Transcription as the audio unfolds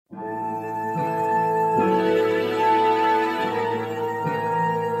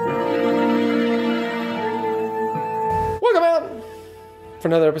for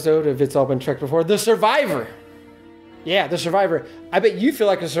another episode of It's All Been Trekked Before. The Survivor. Yeah, The Survivor. I bet you feel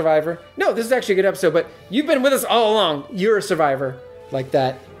like a survivor. No, this is actually a good episode, but you've been with us all along. You're a survivor. Like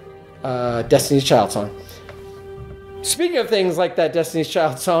that Destiny's Child song. Speaking of things like that Destiny's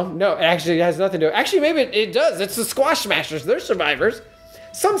Child song, no, actually it has nothing to do. Actually, maybe it does. It's the Squash Smashers. They're survivors.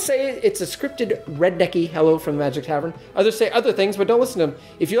 Some say it's a scripted rednecky hello from the Magic Tavern. Others say other things, but don't listen to them.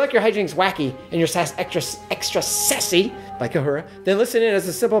 If you like your hijinks wacky and your sass extra sassy, like Uhura, then listen in as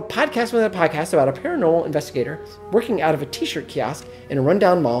a simple podcast within a podcast about a paranormal investigator working out of a t-shirt kiosk in a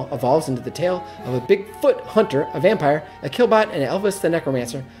rundown mall evolves into the tale of a Bigfoot hunter, a vampire, a killbot, and Elvis the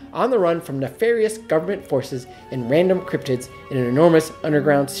Necromancer on the run from nefarious government forces and random cryptids in an enormous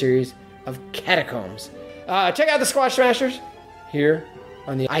underground series of catacombs. Check out the Squash Smashers here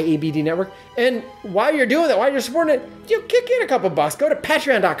on the IABD network. And while you're doing that, while you're supporting it, you kick in a couple bucks. Go to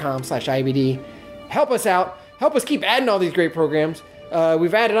patreon.com/IABD. Help us out. Help us keep adding all these great programs.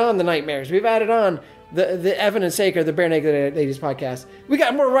 We've added on the Nightmares. We've added on the Evan and Saker, the Bare Naked Ladies podcast. We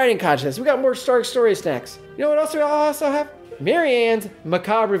got more writing contests. We got more Stark Story snacks. You know what else we also have? Marianne's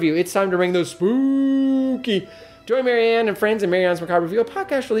Macabre Review. It's time to ring those spooky. Join Marianne and friends in Marianne's Macabre Review, a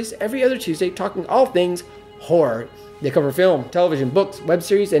podcast released every other Tuesday talking all things horror. They cover film, television, books, web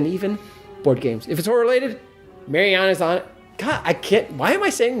series, and even board games. If it's horror related, Marianne is on it. God, I can't. Why am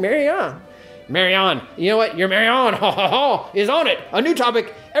I saying Marianne? Marianne. You know what? Your Marianne is on it. A new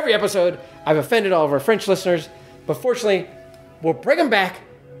topic every episode. I've offended all of our French listeners, but fortunately, we'll bring them back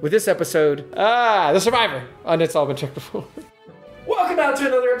with this episode. The Survivor on It's All Been Trekked Before. Welcome out to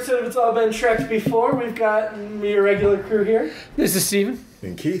another episode of It's All Been Trekked Before. We've got your regular crew here. This is Steven.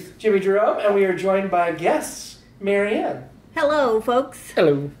 And Keith. Jimmy-Jerome, and we are joined by guests. Marianne. Hello, folks.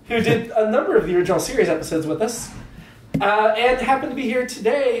 Hello. Who did a number of the original series episodes with us. And happened to be here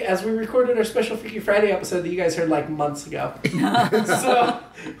today as we recorded our special Freaky Friday episode that you guys heard like months ago. So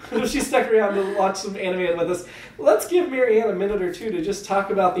she stuck around to watch some animated with us. Let's give Marianne a minute or two to just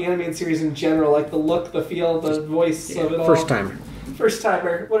talk about the animated series in general, like the look, the feel, the voice of it all. First timer. First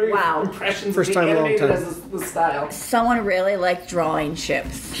timer. What are your impressions First of time in a long animated time. as the style? Someone really liked drawing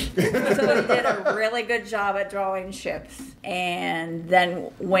ships. Somebody did a really good job at drawing ships. And then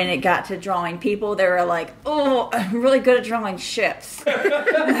when it got to drawing people, they were like, oh, I'm really good at drawing ships.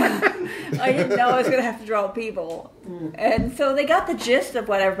 I didn't know I was going to have to draw people. And so they got the gist of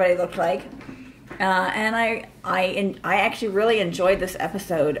what everybody looked like. And I actually really enjoyed this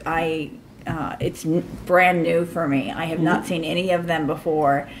episode. It's brand new for me. I have not seen any of them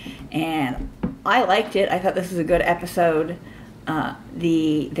before, and I liked it. I thought this was a good episode.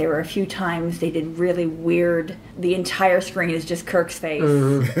 There were a few times they did really weird. The entire screen is just Kirk's face.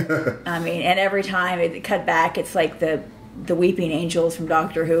 I mean, and every time it cut back, it's like the weeping angels from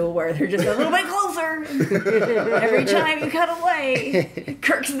Doctor Who, where they're just a little bit closer. Every time you cut away,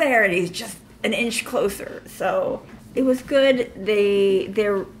 Kirk's there, and he's just an inch closer. So it was good.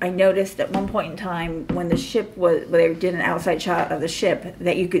 I noticed at one point in time when the ship when they did an outside shot of the ship,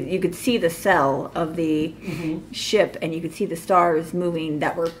 that you could see the cell of the ship, and you could see the stars moving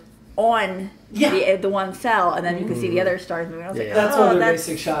that were on the one cell, and then you could see the other stars moving. I was like, that's one of their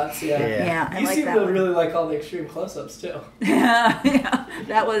basic shots. Yeah. You seem to really like all the extreme close-ups too.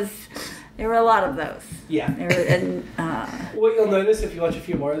 There were a lot of those. Yeah. What you'll notice if you watch a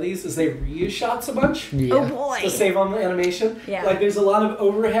few more of these is they reuse shots a bunch. Yeah. Oh boy. To save on the animation. Yeah. Like there's a lot of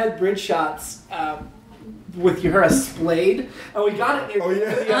overhead bridge shots with Uhura splayed. And we got it near the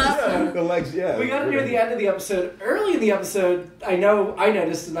end of the episode. The legs, yeah. We got it near the end of the episode. Early in the episode, I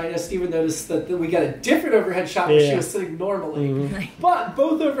noticed, and I know Steven noticed, that we got a different overhead shot where she was sitting normally. But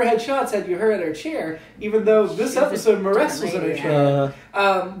both overhead shots had Uhura in her chair, even though this episode, Maress was in her chair.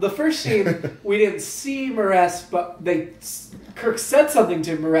 The first scene, we didn't see Maress, but Kirk said something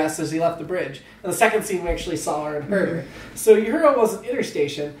to Maress as he left the bridge. And the second scene, we actually saw her and heard her. So Uhura wasn't in her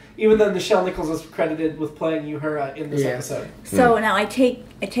station, even though Nichelle Nichols was credited with playing Uhura in this episode. So now I take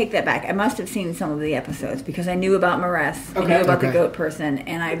that back. I must have seen some of the episodes because I knew about Maress. I knew about the goat person,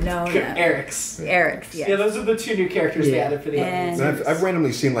 and I've known Eric's, yes. Yeah, those are the two new characters they added for the audience. And I've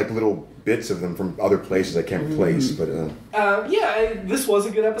randomly seen like little bits of them from other places I can't place, but this was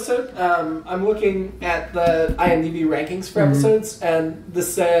a good episode. I'm looking at the IMDb rankings for episodes, and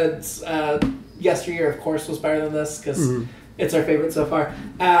this says Yesteryear, of course, was better than this because it's our favorite so far.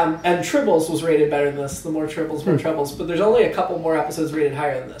 And Tribbles was rated better than this. The more Tribbles, more Troubles. But there's only a couple more episodes rated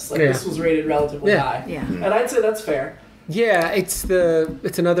higher than this. Like this was rated relatively high, and I'd say that's fair. Yeah, it's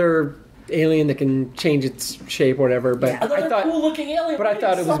another alien that can change its shape or whatever. But Yeah. Another I thought, cool looking alien. but I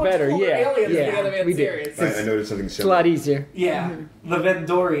thought it was better. Cooler Yeah, aliens in the yeah, animated we did. series. I noticed something it's a similar. lot easier. Yeah, the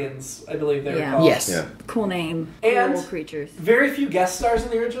Vendorians, I believe they were Yeah. called. Yes. Yeah. Cool name. And- Cool creatures. Very few guest stars in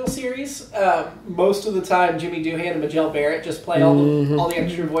the original series. Most of the time, Jimmy Doohan and Majel Barrett just play all the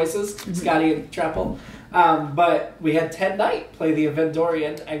extra voices, Scotty and Treple. But we had Ted Knight play the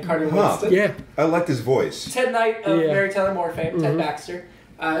Vendorian and Carter Winston. Yeah. I liked his voice. Ted Knight of Yeah. Mary Tyler Moore fame, Ted Baxter.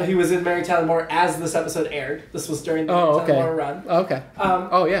 He was in Mary Tyler Moore as this episode aired. This was during the Oh, Mary Tyler okay. Moore run. Okay.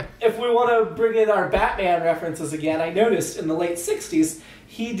 Oh, yeah. If we want to bring in our Batman references again, I noticed in the late 60s,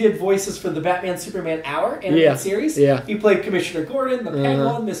 he did voices for the Batman Superman Hour animated Yeah. series. Yeah. He played Commissioner Gordon, the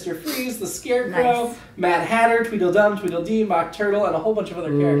Penguin, Mr. Freeze, the Scarecrow, Nice. Mad Hatter, Tweedledum, Tweedledee, Mock Turtle, and a whole bunch of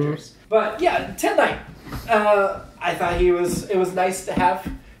other characters. But yeah, Ted Knight. I thought it was nice to have,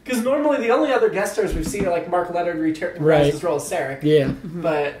 because normally the only other guest stars we've seen are like Mark Leonard reprise Right. his role as Sarek. Yeah.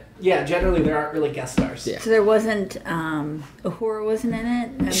 But yeah, generally there aren't really guest stars. Yeah. So there wasn't, Uhura wasn't in it?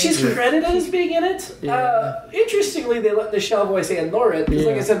 I mean, She's credited as being in it. Yeah. Interestingly, they let Nichelle voice Anne Lauren because,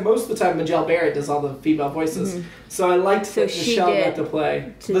 like I Yeah. said, most of the time Majel Barrett does all the female voices. So I liked So that she Nichelle did got to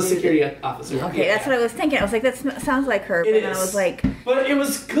play to the do security officer. Okay, that's what I was thinking. I was like, that sounds like her. It But then I is. was like, But it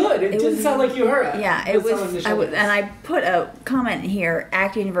was good. It didn't was- sound like Uhura. yeah, it was. sounded like I Nichelle was, Barrett. and I put a comment here: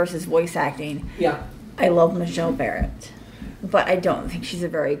 acting versus voice acting. Yeah. I love Michelle Barrett, but I don't think she's a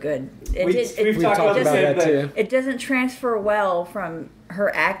very good. We've talked about the about same that thing. too. It doesn't transfer well from her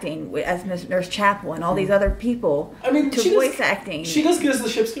acting as Miss Nurse Chapel and all these other people I mean, to she voice does, acting. She does good as the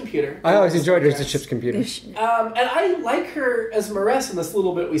ship's computer. I always enjoyed her as a ship's computer. And I like her as Maress in this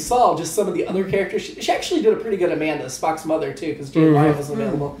little bit we saw. Just some of the other characters. She actually did a pretty good Amanda, Spock's mother, too, because Jane Ryan was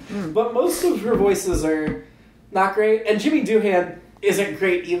available. But most of her voices are not great. And Jimmy Doohan isn't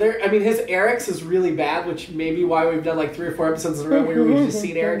great either. I mean, his Eric's is really bad, which may be why we've done like 3 or 4 episodes in a row where we've just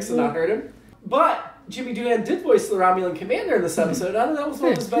seen Eric's and not heard him. But Jimmy Doohan did voice the Romulan commander in this episode. I don't know, that was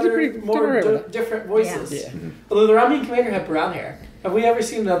one of his Yeah, he did better, pretty more alright with it. different voices. Yeah. Although the Romulan commander had brown hair. Have we ever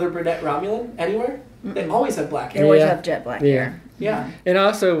seen another brunette Romulan anywhere? They always have black They hair. always Yeah. have jet black Yeah. hair. Yeah. And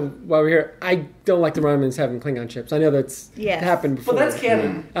also, while we're here, I don't like the Romulans having Klingon ships. I know that's Yes. happened before. But that's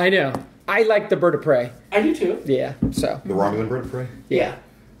canon. I know. I like the bird of prey. I do too. Yeah. So. The Romulan bird of prey? Yeah.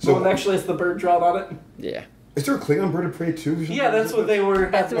 So- So actually, it's the bird drawn on it. Yeah. Is there a Klingon bird of prey too? Yeah, that's what they were.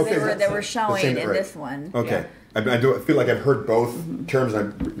 That's what Okay, they were the showing same- in right. this one. Okay. I feel like I've heard both terms,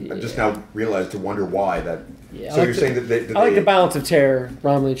 and I just now realized to wonder why that. Yeah, So I like you're the- saying that I like they- the balance of terror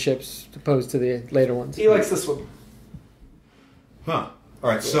Romulan ships opposed to the later ones. He likes this one. Huh. All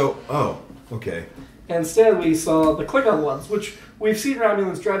right. So, okay. And instead, we saw the Klingon ones, which we've seen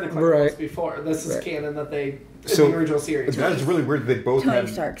Romulans drive the Klingon Right. ones before. This is Right. canon that they in So the original series. that is really weird. That they both Tony have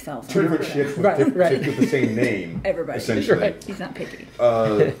Stark sells 2 different ships with, Right, right. ships with the same name. Everybody. essentially. Right. He's not picky.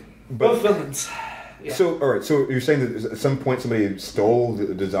 Both But villains. Yeah. so, all right. So you're saying that at some point somebody stole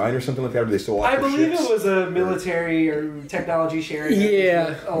the design or something like that, or they stole off I their believe ships? it was a military or technology sharing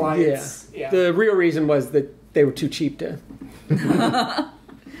Yeah. alliance. Yeah. The real reason was that they were too cheap to.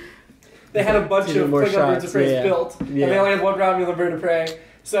 They had a bunch To do of more Klingon birds of shots, prey yeah. built, and Yeah. they only had one Romulan bird of prey.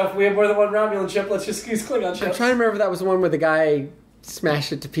 So if we have more than one Romulan ship, let's just use Klingon I'm ships. trying to remember if that was the one where the guy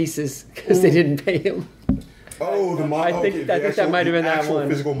smashed it to pieces because they didn't pay him. Oh, the model. I think that might have been that actual one.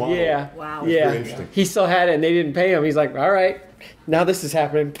 physical model. Yeah. Wow. Yeah. Very interesting. He still had it and they didn't pay him. He's like, all right, now this is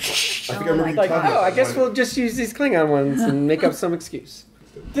happening. I think I Oh remember my you Like, talking oh, about I this guess one. we'll just use these Klingon ones and make up some excuse.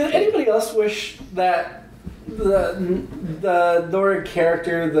 Did anybody else wish that the Nora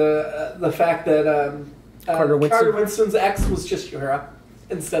character, the fact that Carter Winston? Winston's ex was just Uhura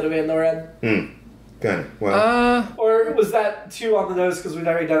instead of Anne Loren? Kind of. Well, Or was that too on the nose because we'd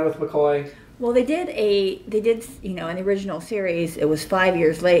already done it with McCoy? Well, they did, in the original series, it was 5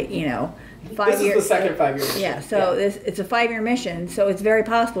 years late, 5 This years. is the second 5 years. Yeah, so it's a 5-year mission, so it's very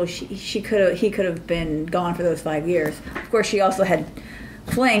possible he could have been gone for those 5 years. Of course, she also had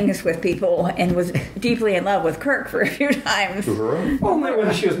flings with people and was deeply in love with Kirk for a few times. Uhura? Only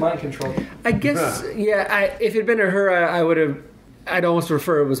when she was mind controlled. I guess, yeah, if it had been her, I would have, I'd almost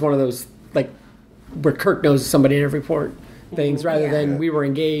refer it was one of those, like, where Kirk knows somebody in every port things rather Yeah. than we were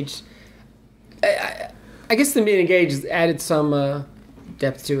engaged. I guess the being engaged added some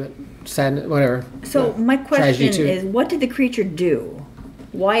depth to it, sadness, whatever. So my Tragedy question too. is, what did the creature do?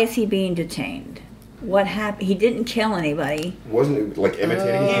 Why is he being detained? What happened? He didn't kill anybody. Wasn't it like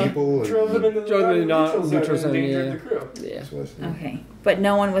imitating people? And, Drove them into the Drove them into neutral zone neutral and zone, endangered yeah. the crew. Yeah. That's what I said. Okay, but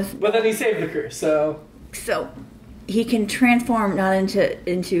no one was. But then he saved the crew, so... So he can transform not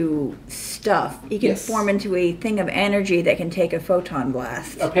into stuff. He can Yes. form into a thing of energy that can take a photon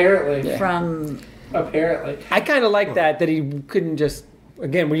blast Apparently. Yeah. from. Apparently. I kind of like that he couldn't just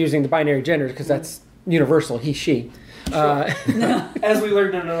again, we're using the binary gender because that's universal, he, she. As we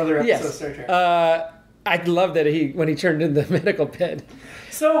learned in another episode Yes. of Star Trek. I love that when he turned in the medical bed.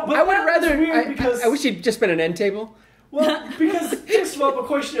 So, but I would that was rather. weird because I wish he'd just been an end table. well, because first of all,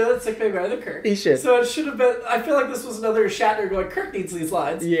 McCoy should have that sick bay better than Kirk. He should. So it should have been. I feel like this was another Shatner going. Kirk needs these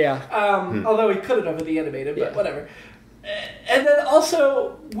lines. Yeah. Although he couldn't have with the animated, but Yeah. whatever. And then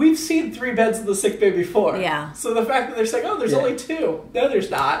also, we've seen 3 beds in the sick bay before. Yeah. So the fact that they're saying, "Oh, there's Yeah. only 2," no, there's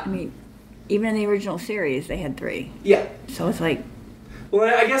not. I mean, even in the original series, they had 3. Yeah. So it's like, Well,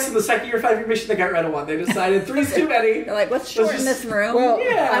 I guess in the second year 5-year mission, they got rid of one. They decided 3's too many. they're like, let's shorten just- this room. Well,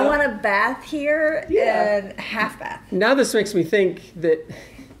 Yeah. I want a bath here Yeah. and half bath. Now this makes me think that.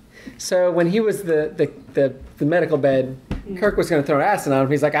 So when he was the medical bed, Kirk was going to throw acid on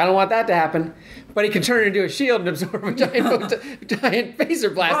him. He's like, I don't want that to happen, but he can turn it into a shield and absorb a giant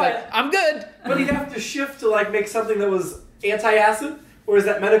phaser blast. Like, But- I'm good. But he'd have to shift to like make something that was anti-acid, whereas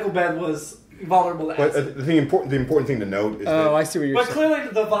that medical bed was vulnerable to But acid. the important thing to note is Oh, that I see what you're But saying. clearly,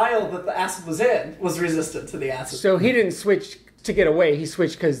 the vial that the acid was in was resistant to the acid. So he didn't switch to get away. He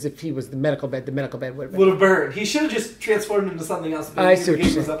switched because if he was the medical bed would have been. Would have burned. He should have just transformed into something else. But I he see what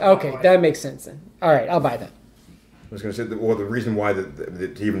gave you're us saying. up at Okay, point. that makes sense then. All right, I'll buy that. I was going to say, well, the reason why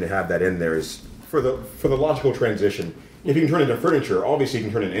that to even have that in there is for the logical transition. If you can turn into furniture, obviously you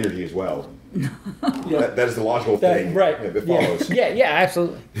can turn into energy as well. Yeah. That is the logical That- thing. right. That follows. Yeah,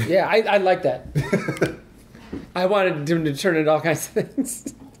 absolutely. Yeah, I like that. I wanted him to turn into all kinds of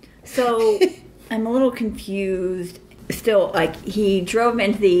things. So I'm a little confused. Still, like he drove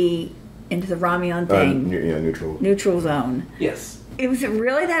into the Romulan thing, Neutral. neutral zone. Yes. Was it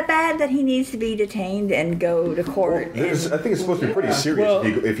really that bad that he needs to be detained and go to court? I think it's supposed to be pretty serious Well,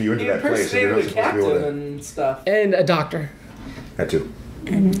 if you enter He that place. You're impersonated not the supposed to be able captain to. and stuff. And a doctor. That too.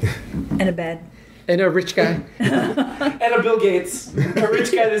 And a bed. And a rich guy. And a Bill Gates, a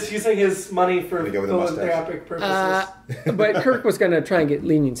rich guy that's using his money for There you go with the mustache. philanthropic purposes. But Kirk was going to try and get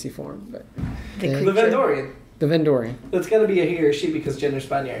leniency for him. But The Yeah. The creature. Vendorian. the Vendorian. That's going to be a he or she because gender's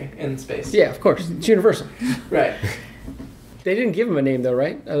binary in space. Yeah, of course. It's universal. Right. They didn't give him a name though,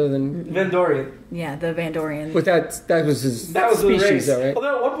 right? Other than Vendorian. Yeah, the Vandorian. but that was his That was the species race. though, right?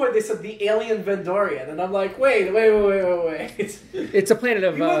 Although at one point they said the alien Vendorian, and I'm like, wait. It's a planet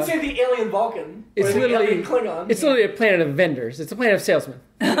of You wouldn't say the alien Vulcan. it's or the literally alien Klingon. It's literally a planet of vendors. It's a planet of salesmen.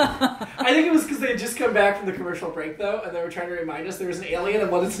 I think it was because they had just come back from the commercial break, though, and they were trying to remind us there was an alien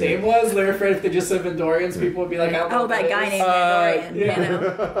and what its name was. They were afraid if they just said Vendorians, people would be like, I don't know Oh, what that guy is. named Vandorian. yeah.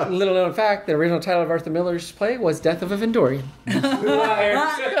 You know? Little known fact: the original title of Arthur Miller's play was "Death of a Vendorian." Liar.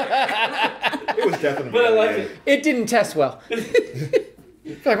 It was definitely. But I like it. It didn't test well.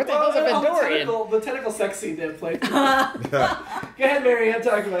 Like, what the hell's a Vendorian? The tentacle sex scene did play. Go ahead, Marianne,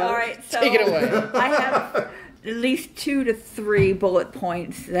 talk about All it. right, so Take it away. I have at least 2 to 3 bullet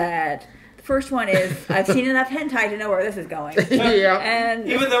points that. The first one is I've seen enough hentai to know where this is going. Yeah. And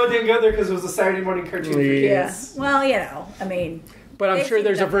Even though it didn't go there because it was a Saturday morning cartoon for yeah, kids. well, you know, I mean, But I'm They've sure seen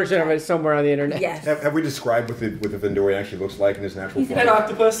there's a enough version of hentai. it somewhere on the internet. yes, Have we described what the Vendorian actually looks like in his natural He's form? An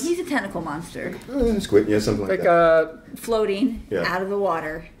octopus. he's a tentacle monster Squid, yeah, something like Like that. floating Yeah. out of the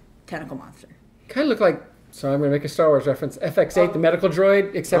water. Tentacle monster. Kind of look like. So I'm going to make a Star Wars reference. FX8, the medical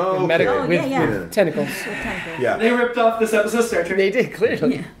droid, except Oh, okay. medical Oh, with, yeah. with tentacles. With tentacles. Yeah. They ripped off this episode of Star Trek. They did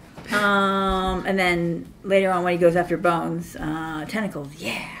clearly. And then later on when he goes after Bones, tentacles,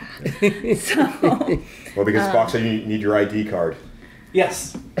 yeah. So, Well, because Spock said you need your ID card.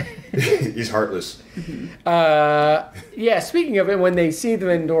 Yes. He's heartless. Yeah, speaking of it, when they see the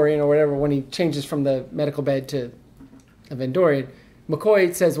Vendorian or whatever, when he changes from the medical bed to a Vendorian,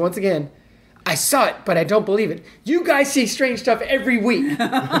 McCoy says once again, I saw it, but I don't believe it. You guys see strange stuff every week.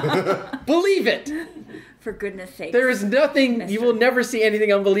 Believe it. for goodness sake. There is nothing, you will never see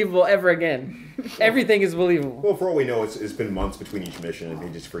anything unbelievable ever again. Everything is believable. Well, for all we know, it's been months between each mission, and he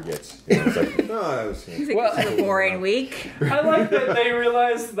just forgets. You know, it's like, oh, that was. Well- This is a boring week. I like that they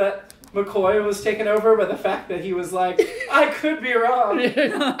realized that McCoy was taken over by the fact that he was like, I could be wrong.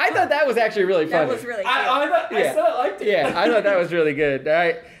 I thought that was actually really funny. That was really cute. I Yeah. still liked it. Yeah, I thought that was really good.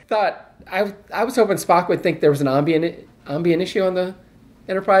 I was hoping Spock would think there was an ambient issue on the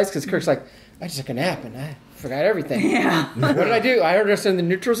Enterprise, because Kirk's like, I just took a nap and I forgot everything. Yeah. What did I do? I ordered us in the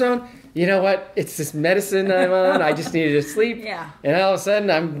neutral zone. You know what? It's this medicine I'm on. I just needed to sleep. Yeah. And all of a sudden,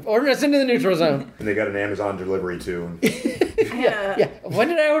 I'm ordering us into the neutral zone. And they got an Amazon delivery too. Yeah. When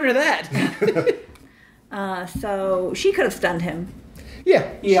did I order that? So she could have stunned him.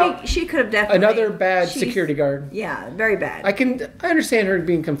 Yeah. Yeah. She could have definitely Another bad she's- security guard. Yeah, very bad. I understand her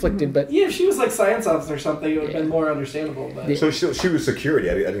being conflicted, but Yeah, if she was like science officer or something, it would have been more understandable. But So she was security.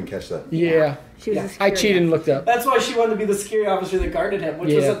 I didn't catch that. yeah. she was Yeah. a I security cheated and looked up. that's why she wanted to be the security officer that guarded him, which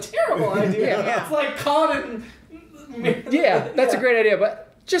Yeah. was a terrible idea. Yeah. It's like Conan. Yeah, that's a great idea,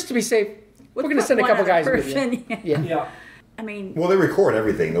 but just to be safe, we're going to send a couple guys with you. person. Yeah. Yeah. I mean, Well, they record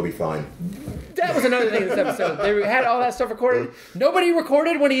everything. They'll be fine. That was another thing in this episode. They had all that stuff recorded. Nobody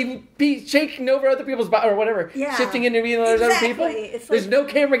recorded when he be shaking over other people's body or whatever. Yeah. Shifting into being other people. It's There's like no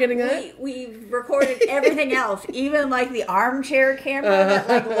camera getting that. we've recorded everything else, even like the armchair camera that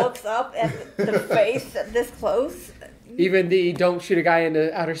like looks up at the face this close. Even the don't shoot a guy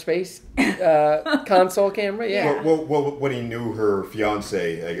into outer space console camera. Yeah. Yeah. Well, when he knew her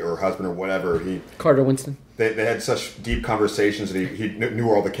fiance or husband or whatever, Carter Winston. they had such deep conversations that he knew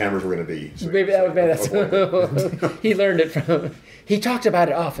where all the cameras were going to be. So Maybe that would be avoid that's he learned it from. He talked about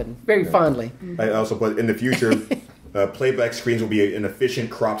it often, very fondly. it. I also put in the future, playback screens will be an efficient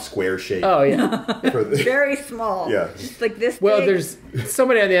crop square shape. Oh yeah. For the, Very small. Yeah. Just like this. Well, big. there's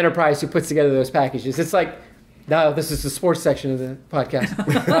somebody on the Enterprise who puts together those packages. It's like, no, this is the sports section of the podcast.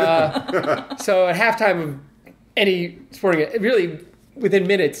 So at halftime of any sporting, really within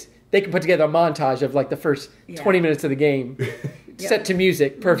minutes, they can put together a montage of like the first 20 minutes of the game, set to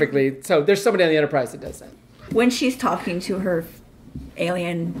music perfectly. So there's somebody on the Enterprise that does that. when she's talking to her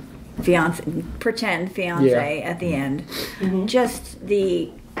alien fiance, pretend fiance at the end, just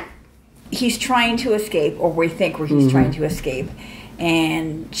he's trying to escape, or we think he's trying to escape,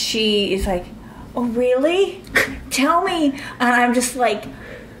 and she is like, "Oh, really? Tell me." And I'm just like,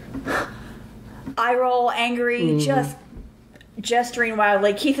 eye roll, angry, just gesturing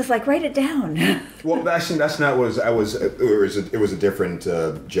wildly. Keith is like, "Write it down." Well, actually, that's not what it was a different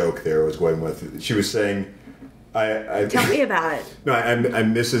joke there I was going with. She was saying, I Tell me about it. No, I'm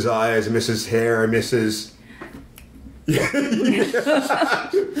Mrs. Eyes, Mrs. Hair, Mrs.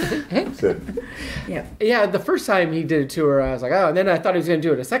 Yeah. Yeah, the first time he did it to her, I was like, oh, and then I thought he was going to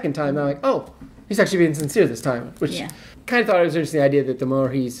do it a second time. And I'm like, oh, he's actually being sincere this time, which kind of thought it was interesting, the idea that the more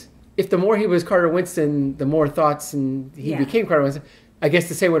he was Carter Winston, the more thoughts and he became Carter Winston. I guess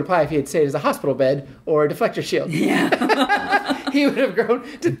the same would apply if he had said it as a hospital bed or a deflector shield. Yeah. He would have grown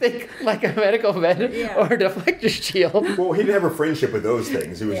to think like a medical bed or a deflector shield. Well, he didn't have a friendship with those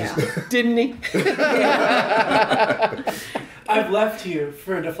things. He was just. Didn't he? I've left you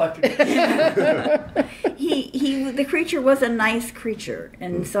for a deflector. The creature was a nice creature,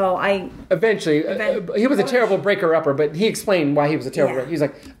 and so I Eventually, he was a terrible breaker-upper, but he explained why he was a terrible breaker. He was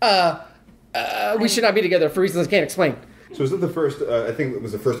like, we should not be together for reasons I can't explain. So was it the first? I think it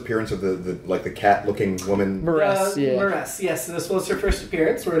was the first appearance of the cat-looking woman. Maress, Maress, yes. This was her first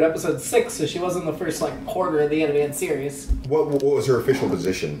appearance. We're at episode 6, so she was in the first quarter of the animated series. What was her official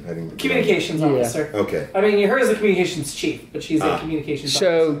position? I think Communications officer. Okay. I mean, her as a communications chief, but she's a communications officer.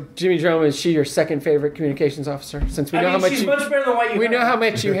 So, Jimmy-Jerome, is she your second favorite communications officer? Since we know how much she's much better than White Uhura. we know how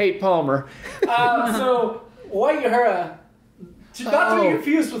much you hate Palmer. So White Uhura, not to be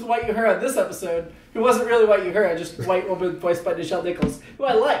confused with White Uhura in this episode, who wasn't really White Uhura, just white woman voiced by Nichelle Nichols, who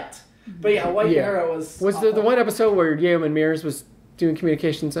I liked. But White Uhura was. Was there the one episode where Guillaume and Mears was doing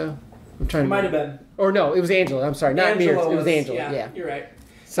communications though? I'm trying to. Might have been. Or no, it was Angela. I'm sorry, not Mears. It was Angela. Yeah, you're right.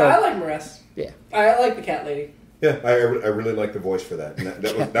 So I like Maress. Yeah, I like the cat lady. Yeah, I really like the voice for that. And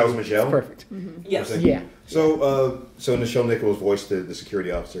that was Michelle. perfect. Yes. Yeah. So Nichelle Nichols voiced the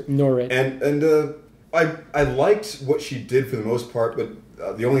security officer. Norred. And I liked what she did for the most part,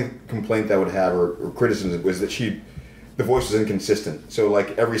 but the only complaint that I would have or criticism was that the voice was inconsistent. So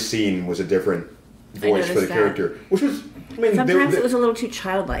every scene was a different voice for the character, which was. I mean, sometimes it was a little too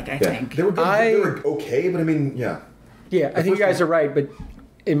childlike. I think they were good. They were okay, but I mean, yeah. Yeah, I think you guys are right, but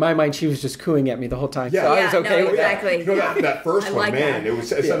in my mind, she was just cooing at me the whole time. Yeah, so I was okay with that. exactly. That first I one, like man, that.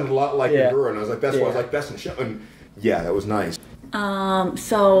 it sounded a lot like her, and I was like, that's why I was like, that's Michelle. And yeah, that was nice.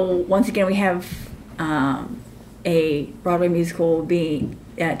 So once again, we have a Broadway musical being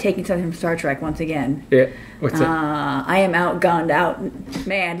taking something from Star Trek once again. Yeah, what's that? I am outgunned out.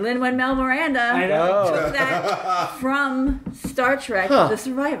 Man, Lin-Manuel Miranda I know. took that from Star Trek: The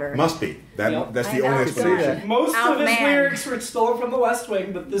Survivor. Must be. That's the I only know, explanation. Most of his Outmanned. lyrics were stolen from the West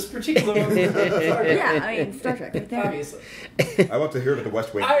Wing, but this particular one was Yeah, I mean Star Trek right there. obviously. I want to hear about the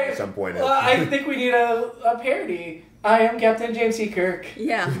West Wing at some point. I think we need a parody. I am Captain James E. Kirk.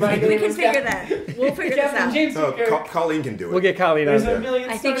 Yeah, My we name can is figure Captain- that. We'll figure this Captain out. James E. No, Kirk. Colleen can do it. We'll get Colleen on There's a there.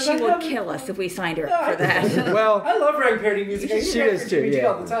 million I think stars she in would heaven. kill us if we signed her up for that. Well, I love writing parody music. I She write does for too, Jimmy G yeah.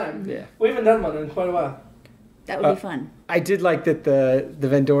 all the time. Yeah. We haven't done one in quite a while. That would be fun. I did like that the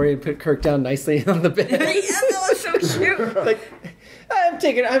Vendorian put Kirk down nicely on the bed. Yeah, that was so cute. Like,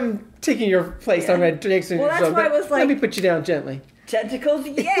 I'm taking your place on my Jason. Well, that's why I was let me like- put you down gently. Tentacles,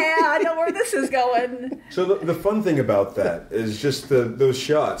 yeah, I know where this is going. So the fun thing about that is just those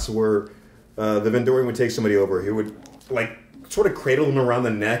shots where the Vendorian would take somebody over. He would like sort of cradle them around the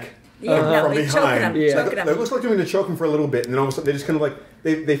neck from he's behind. choking him, Yeah. choking him. It looks like they're going to choke him for a little bit, and then all of a sudden they just kind of like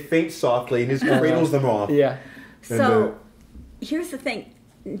they faint softly, and he just cradles them off. Yeah. So, here's the thing.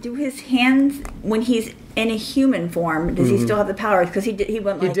 Do his hands, when he's in a human form, does he still have the powers? Because he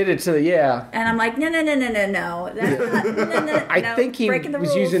went like... He did it to the, yeah. And I'm like, no. That's not, no, I think he breaking the was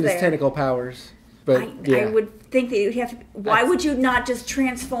rules using his there. tentacle powers. But, I would think that you have to... Why would you not just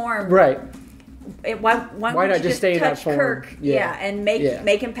transform? Right. Why Why would not you just stay in that touch form? Kirk? Yeah. And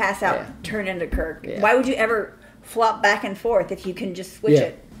make him pass out, turn into Kirk. Yeah. Why would you ever flop back and forth if you can just switch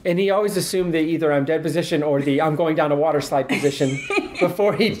it? And he always assumed the either I'm dead position or the I'm going down a water slide position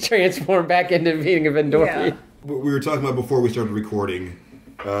before he transformed back into being a Vendorian. Yeah. We were talking about before we started recording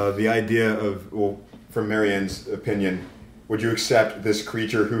the idea of, well, from Marianne's opinion, would you accept this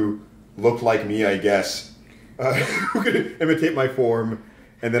creature who looked like me, I guess, who could imitate my form,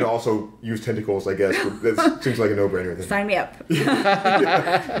 and then also use tentacles, I guess? That seems like a no-brainer. Then. Sign me up.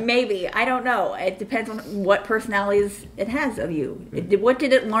 Maybe. I don't know. It depends on what personalities it has of you. What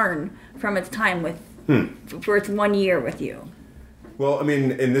did it learn from its time with, for its 1 year with you? Well, I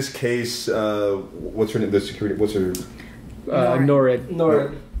mean, in this case, what's her name? The security. What's her? Norid.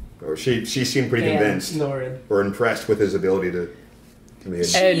 Norid. Or she seemed pretty And convinced Norid. or impressed with his ability to.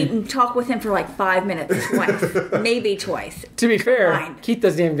 She talked with him for like 5 minutes twice. Maybe twice. To be fair, Fine. Keith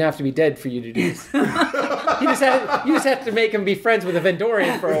doesn't even have to be dead for you to do this. you just have to make him be friends with a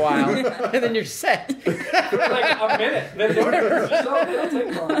Vendorian for a while, and then you're set. For like a minute. It'll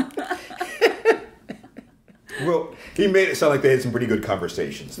take long. Well, he made it sound like they had some pretty good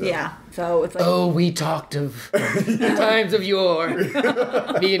conversations. Though. Yeah. So it's like... Oh, we talked of the times of yore.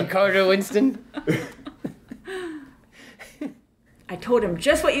 Me and Carter Winston. I told him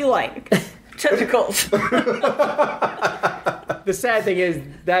just what you like. Tentacles. The sad thing is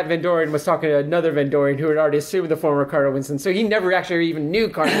that Vendorian was talking to another Vendorian who had already assumed the former Carter Winston, so he never actually even knew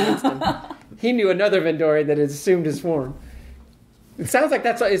Carter Winston. He knew another Vendorian that had assumed his form. It sounds like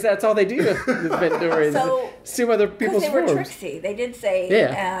that's all they do with Vendorians. So, assume other people's Because they were forms. tricksy. They did say,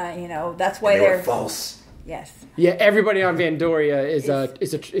 Yeah. that's why They they're... were false. Yes. Yeah, everybody on Vandoria is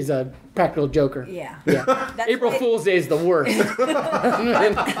a practical joker. Yeah. Yeah. That's April why- Fool's Day is the worst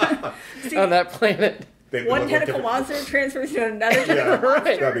See, on that planet. They one look like tentacle different- monster transfers to another tentacle Yeah,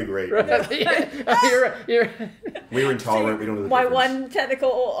 Right. that'd be great. You're We're intolerant. We don't know the My difference. one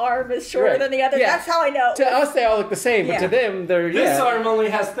tentacle arm is shorter Right. than the other. Yeah. That's how I know. to us, they all look the same, but Yeah. to them, they're This yeah. arm only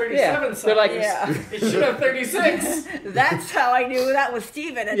has 37 Yeah. suckers. They're like- Yeah. It should have 36. That's how I knew that was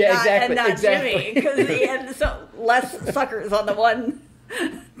Steven and Yeah, not, exactly, and not exactly. Jimmy. Because he had less suckers on the one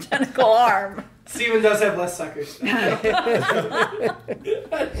tentacle arm. Steven does have less suckers. I don't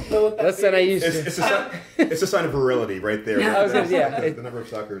know what that Less than I means. used to. It's a sign of virility right there. I was gonna- yeah. The number of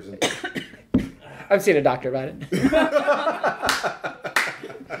suckers. And... I've seen a doctor about it.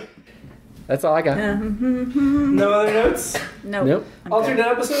 That's all I got. No other notes? No. Nope. Alternate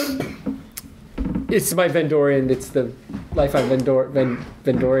episode? It's my Vendorian. It's the life on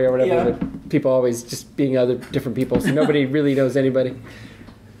Vendoria or whatever. Yeah. But people always just being other different people, so nobody really knows anybody.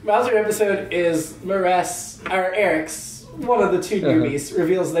 My alternate episode is Eric's, one of the two newbies,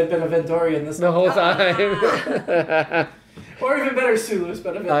 reveals they've been a Vendorian this The whole time. time. Or even better, Sulu's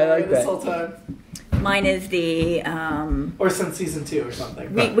been a Vendorian I like this that. whole time. Mine is the... Or since season 2 or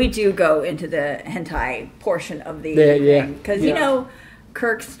something. we do go into the hentai portion of the Yeah. Because,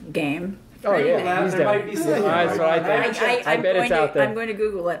 Kirk's game... Oh yeah, There he's might down. be some. That's what I think. I bet it's out there. I'm going to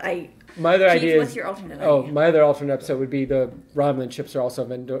Google it. My other Keith, idea what's is your alternate oh, idea? my other alternate episode would be the Romulan ships are also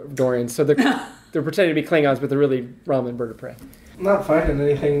Vendorians, so they're pretending to be Klingons, but they're really Romulan bird of prey. I'm not finding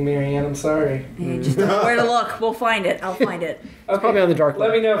anything, Marianne. I'm sorry. You just don't know where to look. We'll find it. I'll find it. Okay. Probably on the dark Let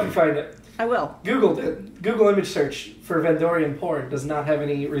web. me know if you find it. I will. Googled it. Google image search for Vendorian porn does not have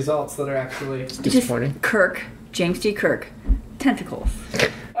any results that are actually... Disappointing. Just Kirk, James T. Kirk, tentacles.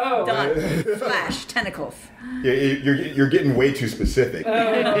 Oh. Done. / tentacles. Yeah, you're getting way too specific.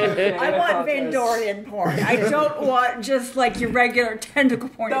 Okay, I want apologize. Vendorian porn. I don't want just like your regular tentacle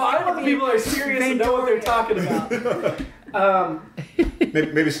porn. No, It's I gotta want the be people that are serious and know what they're talking about.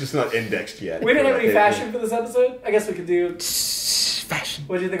 Maybe it's just not indexed yet. We didn't have any fashion for this episode. I guess we could do... Fashion.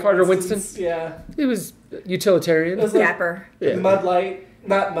 What do you think? Carter Winston's? Winston? Yeah. It was utilitarian. It was like Dapper. Yeah. Mud light.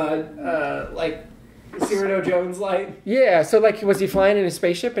 Not mud. Like Cyrano Jones light. Yeah, so like, was he flying in a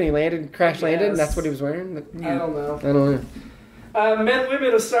spaceship and he landed, crash landed, and Yes. that's what he was wearing? I don't know. I don't know. Men,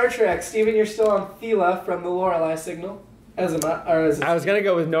 women of Star Trek. Steven, you're still on Thela from the Lorelei signal. As a I was gonna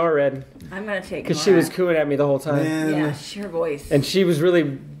go with Norred I'm gonna take because she was cooing at me the whole time, Yeah, her voice. and she was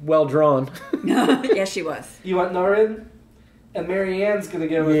really well drawn. Yeah, she was. You want Norrin? And Marianne's gonna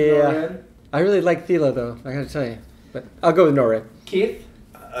go with Yeah. Norrin. I really like Thela though. I gotta tell you, but I'll go with Norred. Keith?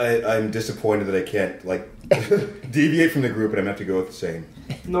 I'm disappointed that I can't like deviate from the group, and I'm gonna have to go with the same.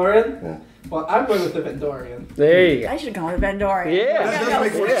 Norrin? Yeah. Well, I'm going with the Vendorian. There you go. I should have gone with Vendorian. Yeah. That does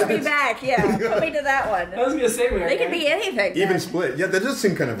make more Push me sense. back. Yeah, put me to that I one. was gonna say Marianne. They could be anything. Even then. split. Yeah, that does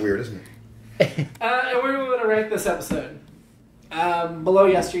seem kind of weird, isn't it? And we're going to rank this episode. Below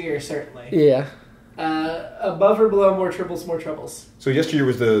yesteryear, certainly. Yeah. Above or below more triples, more troubles. So yesteryear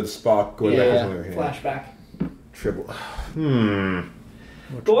was the Spock going back Yeah. to somewhere. Flashback. Triple.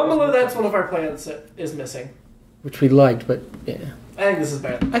 The one below that's one of our plans that is missing. Which we liked, but yeah, I think this is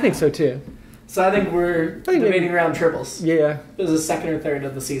better. I think so too. So I think we're debating maybe- around triples. Yeah. This is the second or third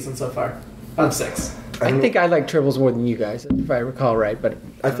of the season so far. On 6. I think I like triples more than you guys, if I recall right. But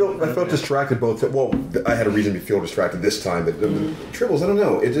I felt distracted both. Well, I had a reason to feel distracted this time, but the triples, I don't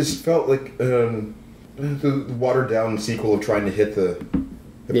know. It just felt like the watered down sequel of trying to hit the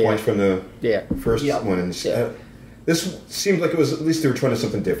Yeah. points from the yeah, first Yep. one. And Yeah. this seemed like it was at least they were trying to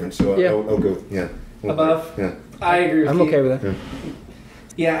something different. So Yeah. I'll go. Yeah. Above? Yeah. I agree with I'm you. okay with that.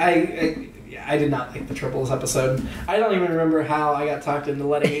 Yeah. Yeah, I did not like the triples episode. I don't even remember how I got talked into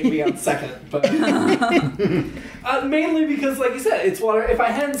letting it be on second, but mainly because, like you said, it's water. If I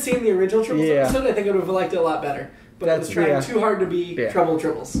hadn't seen the original triples Yeah. episode, I think I would have liked it a lot better. But it was That's- trying yeah. too hard to be Yeah.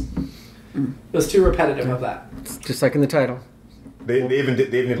 triples. It was too repetitive of that. It's just like in the title. They even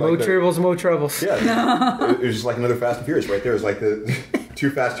did Mo like the, triples, mo troubles. yeah. It was just like another Fast and Furious right there. It was like the Too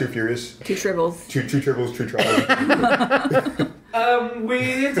Fast, Too Furious, Two tribbles. two triples, two troubles. We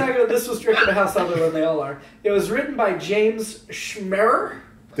didn't talk about this was directed by Hal Sutherland, they all are. It was written by James Schmerer.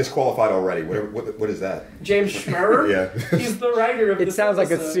 Disqualified already. What is that? James Schmerer? Yeah. He's the writer of It this sounds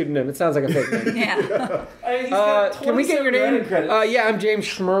like a episode. pseudonym. It sounds like a fake name. Yeah. He's got Can we get your 27 name? writing credits. Yeah, I'm James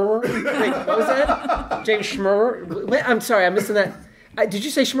Schmerwer. Wait, what was that? James Schmerwer? Wait, I'm sorry, I'm missing that. Did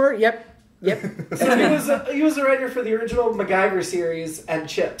you say Schmerwer? Yep. So he was a writer for the original MacGyver series and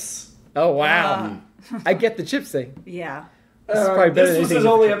Chips. Oh, wow. I get the chips thing. Yeah. This is probably better This than was anything his you-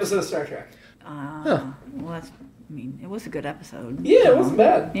 only episode of Star Trek. Well, it was a good episode. Yeah, it wasn't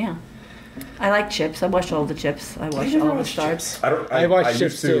bad. Yeah. I like Chips. I watched all the Chips. I watched never all the watched stars. Chips. I watched used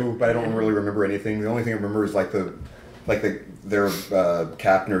Chips to, too. but I don't really remember anything. The only thing I remember is their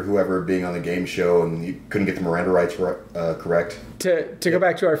captain or whoever being on the game show, and you couldn't get the Miranda rights correct. To go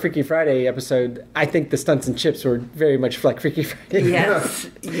back to our Freaky Friday episode, I think the stunts and chips were very much like Freaky Friday. Yes.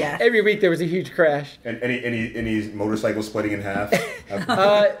 Yes. Every week there was a huge crash. And any motorcycle splitting in half.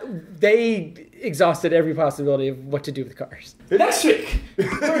 They exhausted every possibility of what to do with cars. Next week,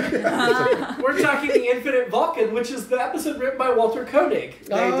 we're talking The Infinite Vulcan, which is the episode written by Walter Koenig.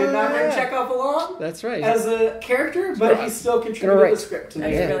 They did not bring yeah. Chekhov along That's right. as a character, but he still contributed Right. the script. That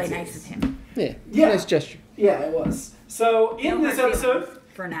was Yeah. really nice of him. Yeah. Yeah. Nice gesture. Yeah, it was. So, in No this hard episode, feelings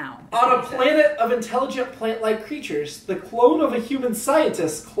for now. on a planet of intelligent plant-like creatures, the clone of a human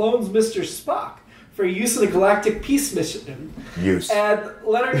scientist clones Mr. Spock for use in a galactic peace mission. Use. And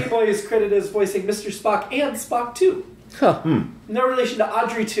Leonard Nimoy is credited as voicing Mr. Spock and Spock 2. Huh. No relation to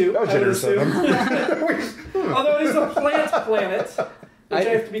Audrey 2, That was I would generous of assume. Although it is a plant planet, which I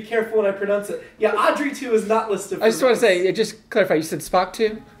have to be careful when I pronounce it. Yeah, Audrey 2 is not listed. I just for want to this. say, just clarify, you said Spock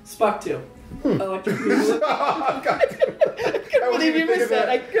too? Spock 2. Electric Boogaloo. Oh, God. I believe you missed that.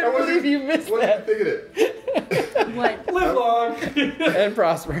 I couldn't believe you missed wasn't thinking it. What? Live long. And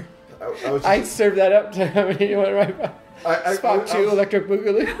prosper. I was I served that up to anyone right by. Spock 2, Electric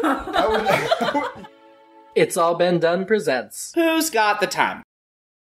Boogaloo. It's All Been Done presents. Who's got the time?